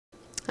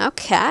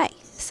Okay,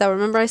 so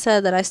remember I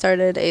said that I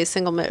started a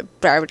single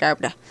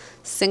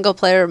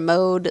player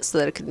mode so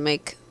that I could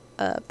make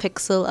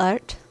pixel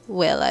art?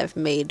 Well, I've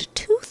made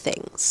 2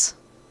 things.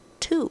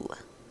 2.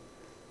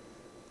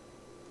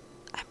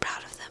 I'm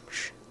proud of them.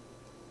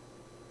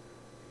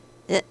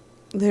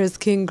 There's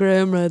King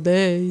Graham right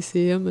there. You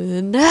see him?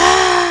 And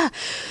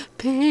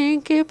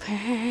Pinkie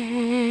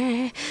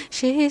Pie,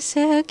 she's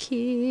so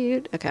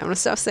cute. Okay, I'm gonna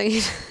stop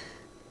singing.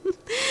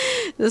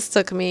 This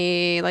took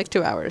me like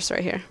 2 hours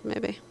right here,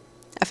 maybe.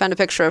 I found a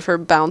picture of her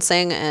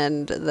bouncing,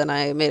 and then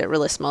I made it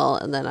really small,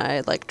 and then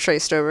I like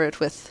traced over it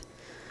with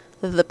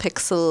the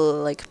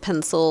pixel like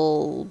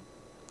pencil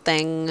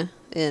thing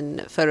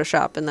in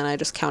Photoshop, and then I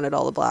just counted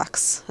all the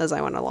blocks as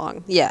I went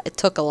along. Yeah, it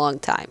took a long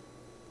time,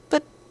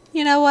 but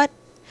you know what?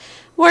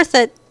 Worth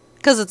it,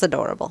 because it's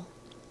adorable.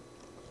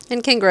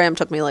 And King Graham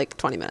took me like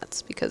 20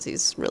 minutes because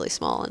he's really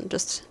small and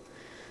just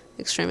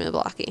extremely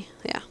blocky.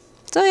 Yeah.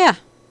 So yeah,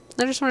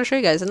 I just want to show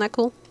you guys. Isn't that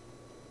cool?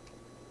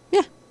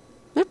 Yeah.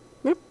 Yep.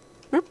 Yep.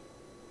 Yep.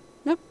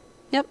 Yep.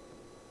 Yep.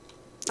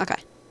 Okay.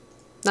 I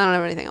don't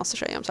have anything else to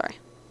show you. I'm sorry.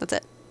 That's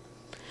it.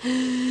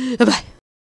 Bye-bye.